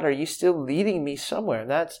 Are you still leading me somewhere?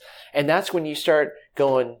 And that's when you start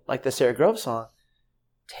going, like the Sarah Grove song,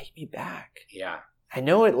 take me back. Yeah. I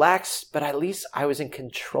know it lacks, but at least I was in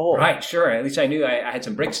control. Right, sure. At least I knew I had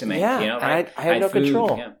some bricks to make. Yeah, right? I have no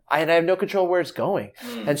control. Yeah. And I have no control where it's going.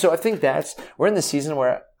 And so I think we're in the season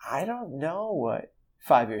where I don't know what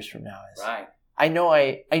 5 years from now is. Right. I know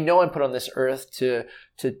I'm put on this earth to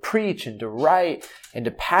preach and to write and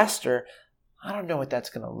to pastor. I don't know what that's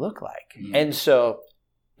going to look like. Mm-hmm. And so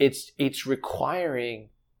it's requiring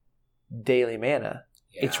daily manna.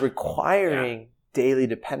 Yeah. It's requiring daily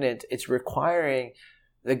dependence. It's requiring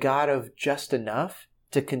the God of just enough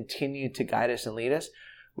to continue to guide us and lead us,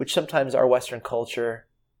 which sometimes our Western culture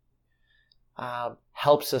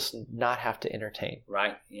helps us not have to entertain.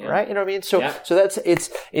 Right. Yeah. Right. You know what I mean? So that's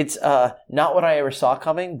it's not what I ever saw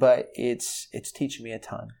coming, but it's teaching me a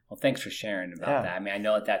ton. Well, thanks for sharing about that. I mean, I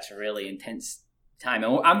know that's a really intense time,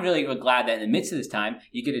 and I'm really glad that in the midst of this time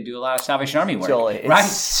you get to do a lot of Salvation Army work. Totally. Right.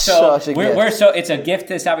 So it's a gift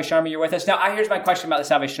to the Salvation Army. You're with us now. Here's my question about the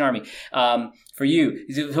Salvation Army. For you,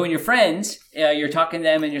 so when your friends, you're talking to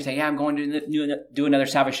them and you're saying, I'm going to do another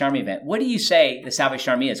Salvation Army event. What do you say the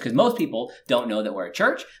Salvation Army is? Because most people don't know that we're a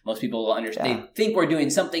church. Most people will understand. They think we're doing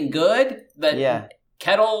something good, but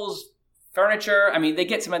kettles, furniture, I mean, they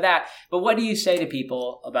get some of that. But what do you say to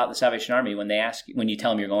people about the Salvation Army when you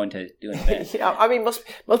tell them you're going to do an event? I mean, most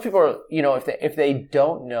people are, if they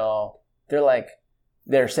don't know,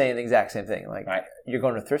 they're saying the exact same thing. Like, you're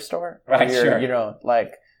going to a thrift store? Right, sure.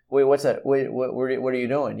 Wait, what's that? Wait, what are you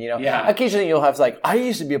doing? Occasionally you'll have I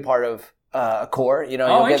used to be a part of a core.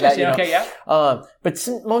 You'll get that. Okay, yeah. But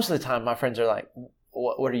most of the time, my friends are like,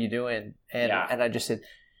 "What are you doing?" And I just said,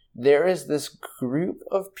 there is this group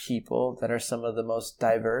of people that are some of the most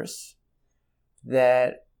diverse,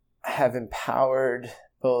 that have empowered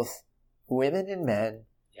both women and men.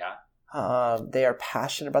 Yeah. They are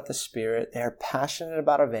passionate about the Spirit. They are passionate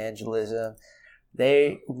about evangelism.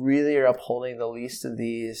 They really are upholding the least of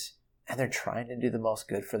these, and they're trying to do the most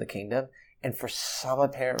good for the kingdom. And for some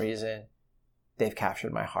apparent reason, they've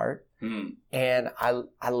captured my heart. Mm. And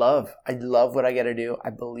I love what I get to do. I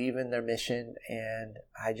believe in their mission, and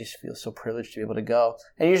I just feel so privileged to be able to go.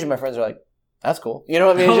 And usually my friends are like, that's cool. You know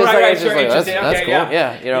what I mean? That's cool.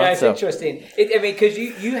 Yeah. It's interesting. Because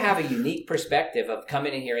you have a unique perspective of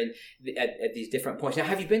coming in here at these different points. Now,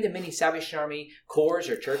 have you been to many Salvation Army cores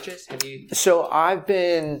or churches? Have you? So I've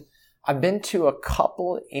been I've been to a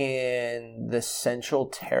couple in the Central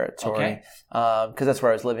Territory because that's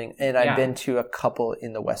where I was living, and I've been to a couple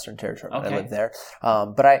in the Western Territory when I lived there.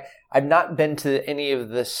 But I've not been to any of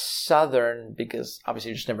the Southern because obviously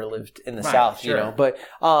you just never lived in the South, you know. But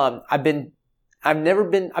I've been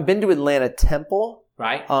to Atlanta Temple,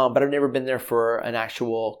 right? But I've never been there for an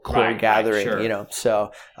actual core gathering, you know.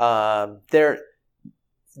 So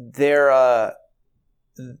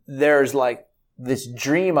there's like this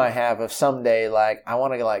dream I have of someday, like I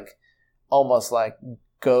want to like almost like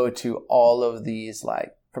go to all of these,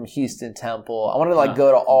 like from Houston Temple. I want to like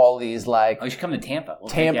go to all these like. Oh, you should come to Tampa.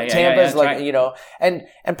 Tampa's like you know, and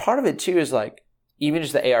part of it too is like even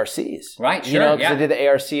just the ARCs, right? Sure, you know, because I did the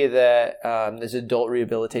ARC of the this adult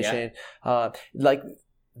rehabilitation, like.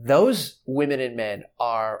 Those women and men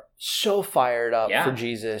are so fired up for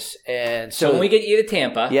Jesus. And so when we get you to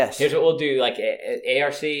Tampa, here's what we'll do. Like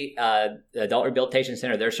ARC, the Adult Rehabilitation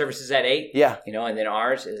Center, their service is at 8. Yeah. You know, and then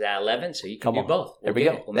ours is at 11. So you can do both. There we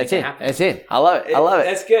go. We'll That's make it. happen. That's it. I love it. I love it.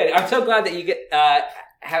 That's good. I'm so glad that you get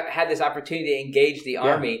have had this opportunity to engage the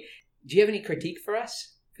Army. Do you have any critique for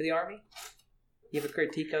us for the Army? You have a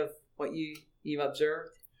critique of what you've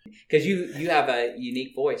observed? Because you have a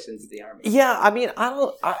unique voice into the Army. Yeah, I mean,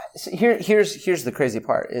 here's the crazy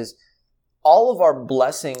part is all of our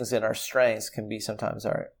blessings and our strengths can be sometimes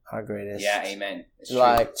our greatest. Yeah, amen. It's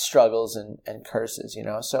like true. Struggles and curses, you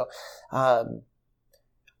know. So,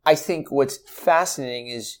 I think what's fascinating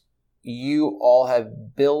is you all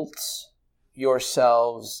have built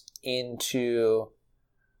yourselves into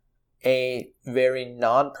a very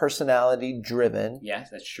non-personality driven. Yes,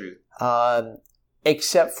 that's true.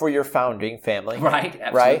 Except for your founding family. Right,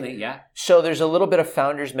 absolutely, yeah. So there's a little bit of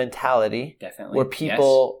founder's mentality. Definitely. Where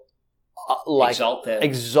people like exalt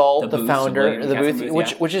the founder, the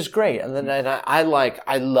Booth, which is great. And then I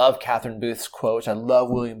love Catherine Booth's quotes. I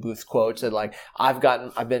love William Booth's quotes. And like I've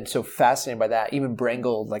been so fascinated by that. Even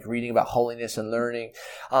Brengle, like reading about holiness and learning.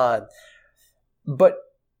 But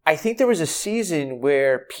I think there was a season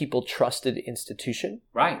where people trusted institution.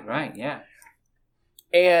 Right, yeah.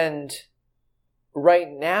 And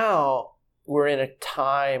right now, we're in a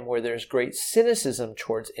time where there's great cynicism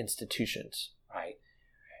towards institutions. Right.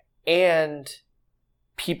 And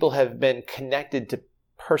people have been connected to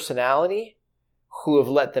personality who have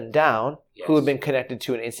let them down, who have been connected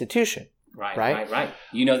to an institution. Right.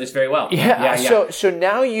 You know this very well. Yeah. So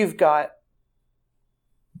now you've got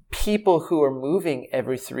people who are moving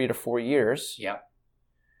every 3 to 4 years. Yeah.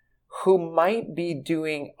 Who might be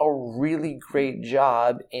doing a really great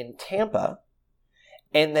job in Tampa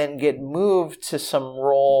and then get moved to some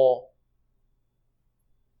role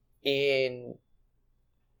in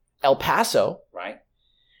El Paso. Right.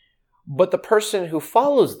 But the person who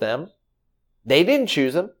follows them, they didn't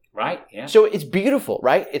choose them. Right, yeah. So it's beautiful,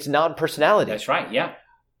 right? It's non-personality. That's right, yeah.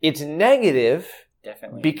 It's negative.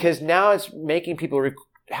 Definitely. Because now it's making people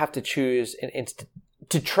have to choose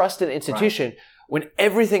to trust an institution when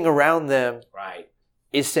everything around them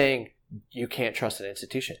is saying, you can't trust an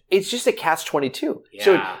institution. It's just a catch-22. Yeah.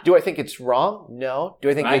 So do I think it's wrong? No. Do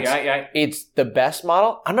I think it's the best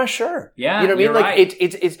model? I'm not sure. Yeah, you know what I mean? Like right.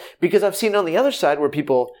 it's because I've seen it on the other side where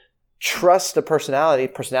people trust the personality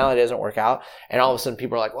doesn't work out, and all of a sudden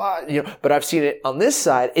people are like, well, you know, but I've seen it on this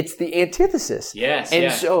side, it's the antithesis. Yes.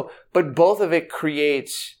 And so, but both of it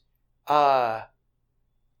creates, are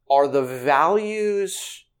the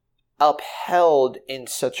values upheld in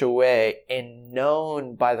such a way and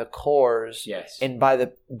known by the cores and by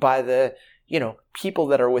the you know people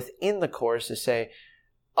that are within the cores to say,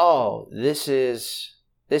 oh, this is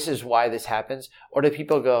why this happens? Or do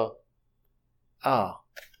people go, oh,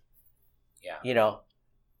 you know,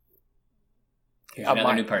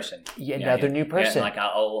 another new person. Another new person. Like,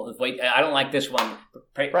 oh, wait, I don't like this one.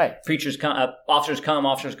 Preachers come, officers come,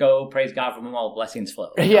 officers go. Praise God from whom all blessings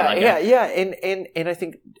flow. Yeah. And I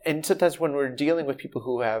think, and sometimes when we're dealing with people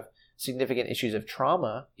who have significant issues of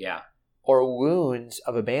trauma, or wounds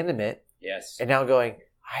of abandonment, and now going,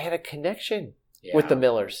 I had a connection with the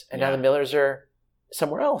Millers, and now the Millers are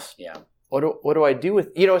somewhere else. Yeah. What do I do with,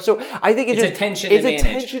 you know, so I think it's attention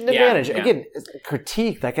to manage. Yeah. Again,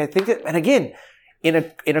 critique. Like I think that, and again, in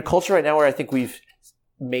a culture right now where I think we've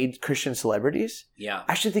made Christian celebrities, I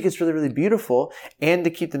actually think it's really, really beautiful, and to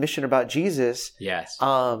keep the mission about Jesus. Yes.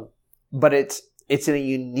 But it's in a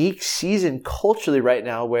unique season culturally right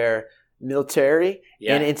now where military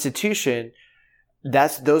and institution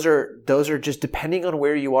those are just depending on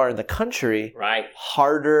where you are in the country, right?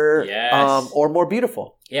 Harder, yes. Or more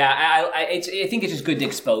beautiful. Yeah, I think it's just good to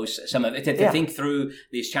expose some of it, to think through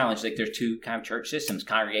these challenges. Like there's two kind of church systems,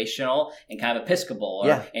 congregational and kind of Episcopal.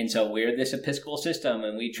 And so we're this Episcopal system,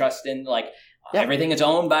 and we trust in everything is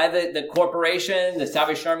owned by the corporation, the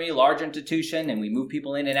Salvation Army, large institution, and we move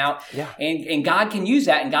people in and out. Yeah. And God can use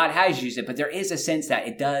that, and God has used it, but there is a sense that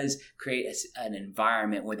it does create an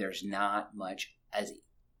environment where there's not much as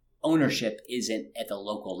ownership isn't at the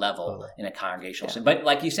local level in a congregational system. But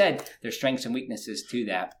like you said, there's strengths and weaknesses to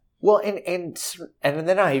that. Well, and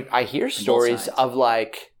then I hear stories of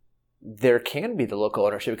there can be the local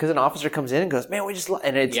ownership because an officer comes in and goes, man, we just,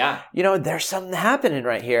 and it's, there's something happening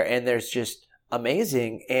right here. And there's just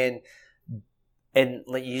amazing. And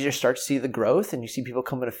you just start to see the growth and you see people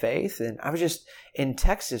coming to faith. And I was just in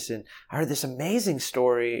Texas and I heard this amazing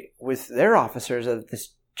story with their officers of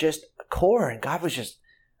this just core. And God was just,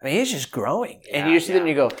 he's just growing. And you see them and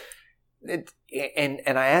you go,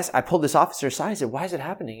 and I pulled this officer aside. I said, why is it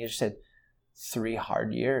happening? He just said, 3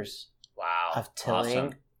 hard years. Wow. Of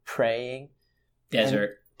tilling, praying.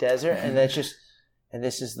 Desert. And that's just, and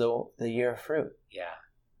this is the year of fruit. Yeah.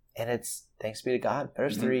 And it's, thanks be to God,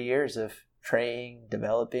 there's 3 years of praying,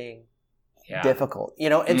 developing, yeah. difficult, you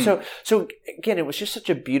know? And so again, it was just such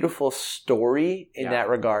a beautiful story in that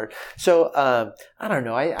regard. So, I don't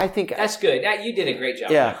know. I think that's good. You did a great job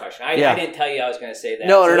on that question. I didn't tell you I was going to say that.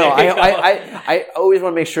 No. I always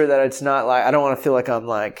want to make sure that it's not like, I don't want to feel like I'm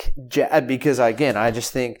like, because again, I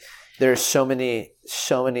just think there's so many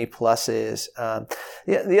pluses.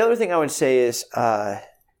 The other thing I would say is,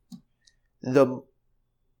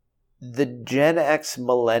 the Gen X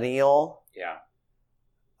millennial,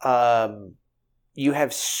 you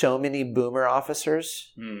have so many boomer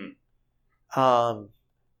officers.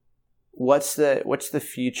 What's the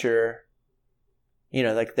future? You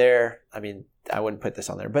know, like I wouldn't put this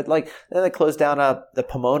on there, but like then they closed down the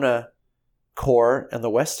Pomona Corps in the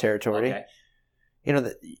West Territory. Okay. You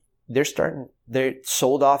know, they're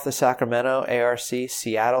sold off the Sacramento ARC,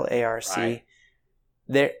 Seattle ARC. Right.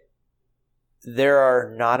 There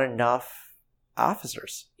are not enough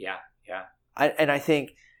officers. Yeah. I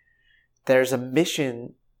think there's a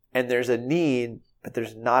mission and there's a need, but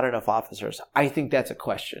there's not enough officers. I think that's a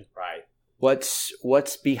question. Right.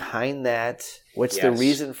 What's behind that? What's the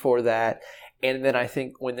reason for that? And then I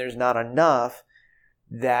think when there's not enough,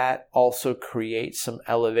 that also creates some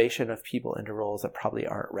elevation of people into roles that probably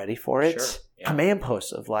aren't ready for it. Sure. Yeah. Command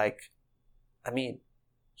posts of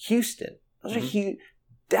Houston. Those are huge.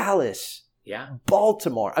 Dallas. Yeah.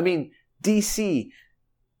 Baltimore. DC.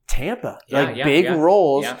 Tampa. Big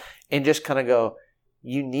roles. Yeah. And just kind of go,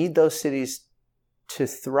 you need those cities to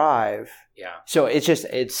thrive. Yeah. So it's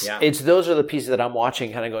those are the pieces that I'm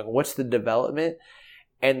watching, kind of going, what's the development?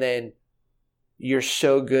 And then you're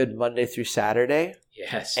so good Monday through Saturday.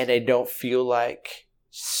 Yes. And I don't feel like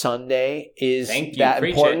Sunday is Thank you. that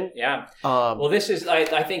Preach important. It. Yeah. Well, this is,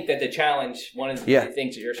 I think that the challenge, one of the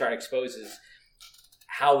things that you're trying to expose is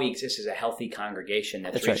how we exist as a healthy congregation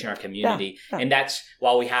that's reaching our community. Yeah. And that's,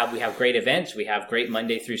 while we have great events, we have great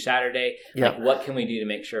Monday through Saturday. Like, what can we do to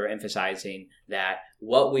make sure we're emphasizing that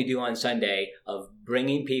what we do on Sunday of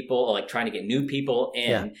bringing people, like trying to get new people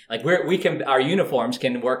in, like our uniforms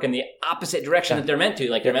can work in the opposite direction that they're meant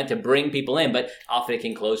to. Like they're meant to bring people in, but often it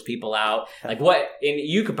can close people out. Like and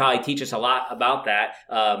you could probably teach us a lot about that,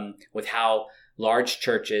 with how large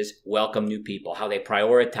churches welcome new people, how they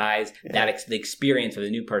prioritize the experience of the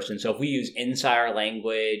new person. So if we use insider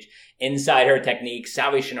language, insider techniques,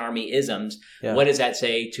 Salvation Army isms, what does that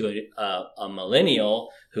say to a millennial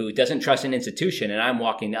who doesn't trust an institution and I'm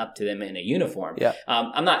walking up to them in a uniform?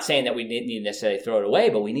 I'm not saying that we need to necessarily throw it away,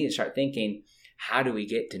 but we need to start thinking, how do we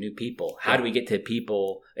get to new people? How do we get to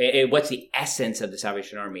people? What's the essence of the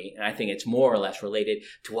Salvation Army? And I think it's more or less related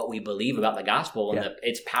to what we believe about the gospel and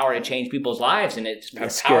its power to change people's lives and its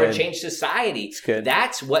power to change society.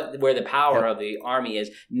 That's where the power of the Army is,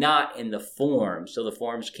 not in the forms. So the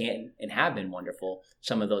forms can and have been wonderful.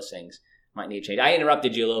 Some of those things might need to change. I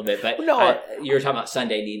interrupted you a little bit, but you were talking about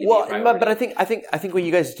Sunday needing to be a priority. But I think what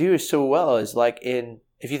you guys do is so well is like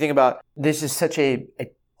if you think about, this is such a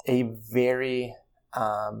very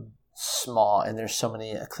small, and there's so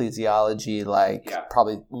many ecclesiology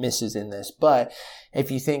probably misses in this, but if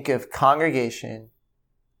you think of congregation,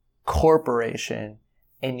 corporation,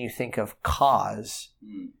 and you think of cause,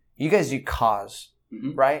 you guys do cause,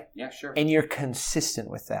 right? Yeah, sure. And you're consistent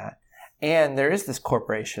with that. And there is this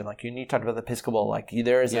corporation, like you talked about the Episcopal, like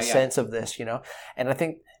there is a sense of this, you know. And I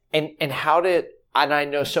think, and how did and I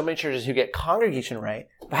know so many churches who get congregation right,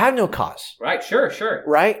 but have no cause. Right. Sure.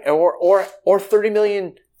 Right. Or $30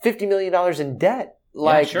 million, $50 million in debt.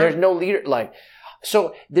 Like there's no leader. Like,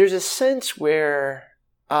 so there's a sense where,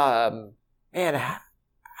 man,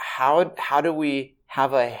 how do we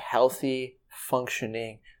have a healthy,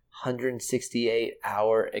 functioning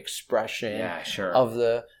 168-hour expression of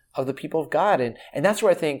the people of God? And that's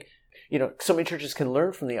where I think, so many churches can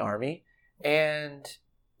learn from the Army, and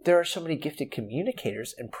there are so many gifted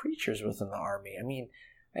communicators and preachers within the Army. I mean,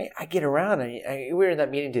 I get around. We were in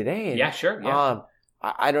that meeting today. And,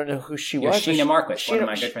 I don't know who she was. Sheena Marquis, one of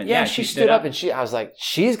my good friends. Yeah, she stood up and I was like,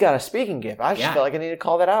 she's got a speaking gift. I just felt like I need to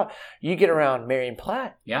call that out. You get around Marion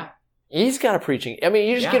Platt. Yeah. He's got a preaching. I mean,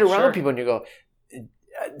 you just get around people and you go,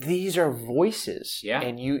 these are voices. Yeah.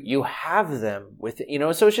 And you have them with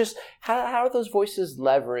it. So it's just, how are those voices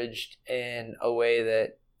leveraged in a way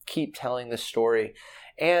that keep telling the story?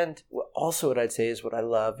 And also what I'd say is what I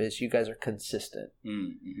love is you guys are consistent.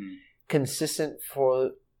 Mm-hmm. Consistent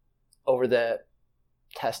over the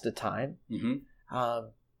test of time. Mm-hmm.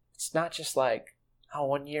 It's not just like,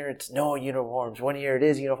 1 year it's no uniforms, 1 year it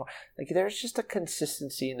is uniform. Like there's just a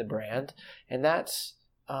consistency in the brand, and that's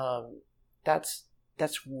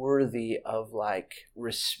worthy of like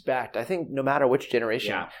respect. I think no matter which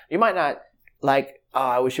generation, you might not like,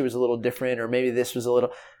 I wish it was a little different, or maybe this was a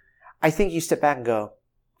little. I think you step back and go,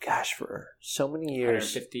 gosh, for so many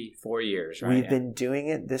years, 154 years, right? We've been doing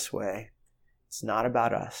it this way. It's not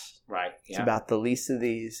about us. Right. It's about the least of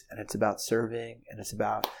these, and it's about serving, and it's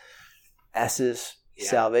about S's,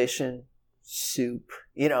 salvation, soup.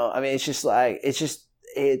 I mean,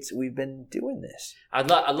 we've been doing this. I'd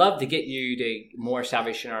love to get you to more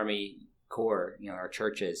Salvation Army core, our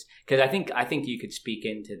churches, because I think you could speak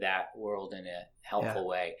into that world in a helpful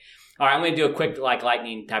way. All right, I'm going to do a quick like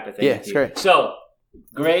lightning type of thing. Yeah, it's great. So,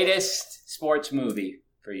 greatest sports movie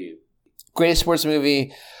for you? Greatest sports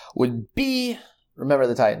movie would be Remember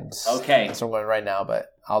the Titans. Okay. That's what I'm going right now, but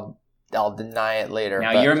I'll deny it later.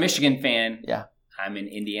 Now, you're a Michigan fan. Yeah. I'm an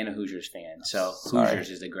Indiana Hoosiers fan. So Hoosiers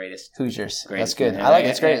is the greatest. Hoosiers. Greatest. That's good. I like it.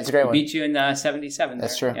 It's great. It's a great one. Beat you in 77.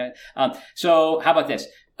 That's true. Yeah. So how about this?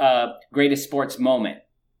 Greatest sports moment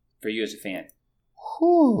for you as a fan?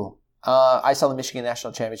 Whew. I saw the Michigan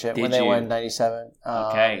National Championship when they won in 97.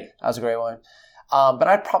 Okay. That was a great one. But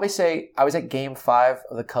I'd probably say I was at Game 5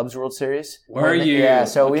 of the Cubs World Series. Were you? Yeah,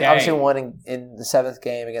 so we obviously won in the 7th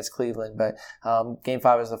game against Cleveland, but Game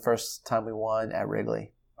 5 was the first time we won at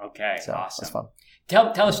Wrigley. Okay, so awesome. That's fun.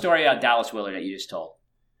 Tell a story about Dallas Willard that you just told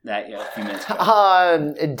a few minutes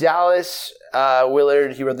ago. Dallas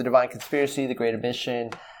Willard, he wrote The Divine Conspiracy, The Great Admission.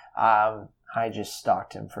 I just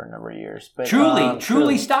stalked him for a number of years. But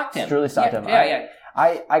Truly stalked him. Truly stalked him. Yeah.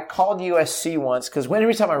 I called USC once because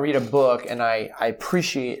every time I read a book and I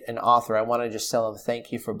appreciate an author, I want to just tell them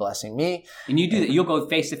thank you for blessing me. And you do that. You'll go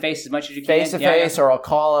face to face as much as you can. Face to face, or I'll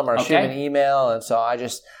call them or shoot them an email. And so I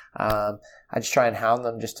just try and hound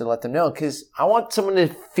them just to let them know, because I want someone to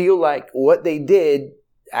feel like what they did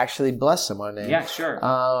actually blessed someone. And, yeah, sure.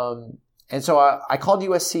 And so I called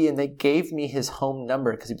USC, and they gave me his home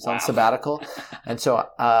number because he was on sabbatical. And so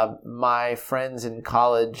my friends in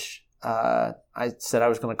college, I said I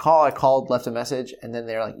was going to call. I called, left a message, and then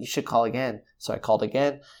they're like, you should call again. So I called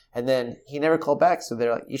again, and then he never called back. So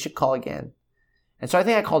they're like, you should call again. And so I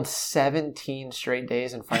think I called 17 straight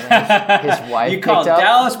days, and finally his wife picked up. You called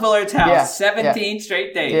Dallas Willard's house 17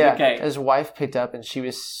 straight days. Yeah. Okay. His wife picked up, and she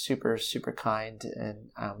was super, super kind.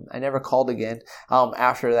 And I never called again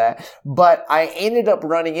after that. But I ended up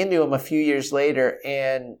running into him a few years later,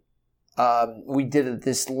 and we did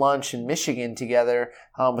this lunch in Michigan together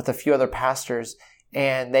with a few other pastors,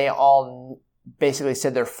 and they all basically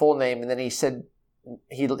said their full name, and then he said,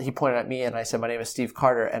 he pointed at me, and I said, my name is Steve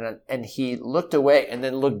Carter, and he looked away and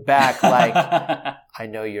then looked back like, I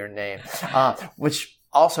know your name, which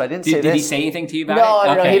also I didn't say this. Did he say anything to you about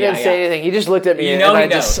it? No, he didn't say anything. He just looked at me, he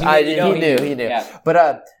knew. Yeah.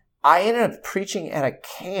 But I ended up preaching at a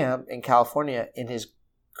camp in California, and his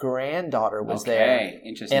granddaughter was there.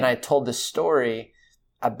 Interesting. And I told the story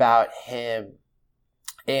about him,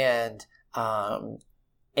 and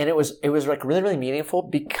it was like really, really meaningful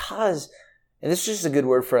because, and this is just a good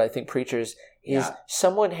word for, I think, preachers, is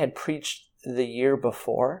someone had preached the year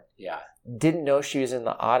before, didn't know she was in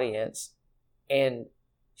the audience, and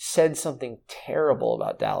said something terrible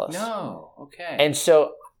about Dallas. No, okay. And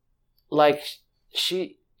so, like,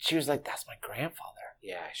 she was like, that's my grandfather.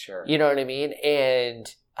 Yeah, sure. You know what I mean? And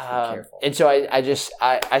so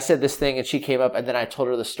I said this thing, and she came up, and then I told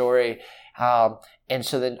her the story. And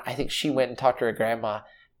so then I think she went and talked to her grandma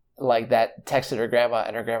like that texted her grandma,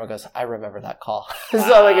 and her grandma goes, "I remember that call." So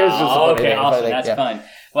like it was just okay, awesome. That's fun.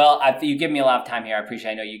 Well, you give me a lot of time here. I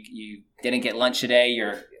appreciate. I know you didn't get lunch today.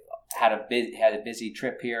 You had a busy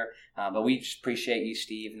trip here, but we just appreciate you,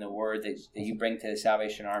 Steve, and the word that you bring to the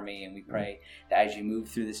Salvation Army. And we pray that as you move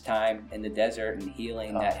through this time in the desert and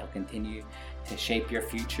healing, that He'll continue to shape your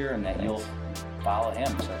future, and that you'll follow Him.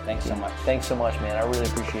 So thanks so much. Thanks so much, man. I really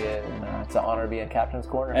appreciate it. And, it's an honor to be in Captain's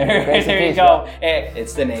Corner. There you go. Hey,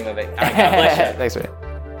 it's the name of it. God bless you. Thanks,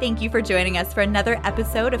 man. Thank you for joining us for another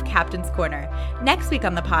episode of Captain's Corner. Next week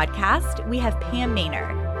on the podcast, we have Pam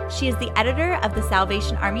Maynor. She is the editor of the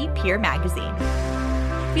Salvation Army Peer Magazine.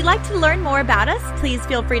 If you'd like to learn more about us, please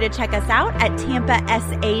feel free to check us out at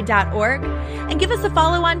tampasa.org and give us a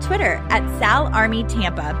follow on Twitter at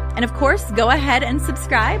SalArmyTampa. And of course, go ahead and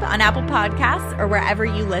subscribe on Apple Podcasts or wherever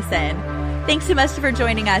you listen. Thanks so much for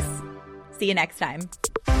joining us. See you next time.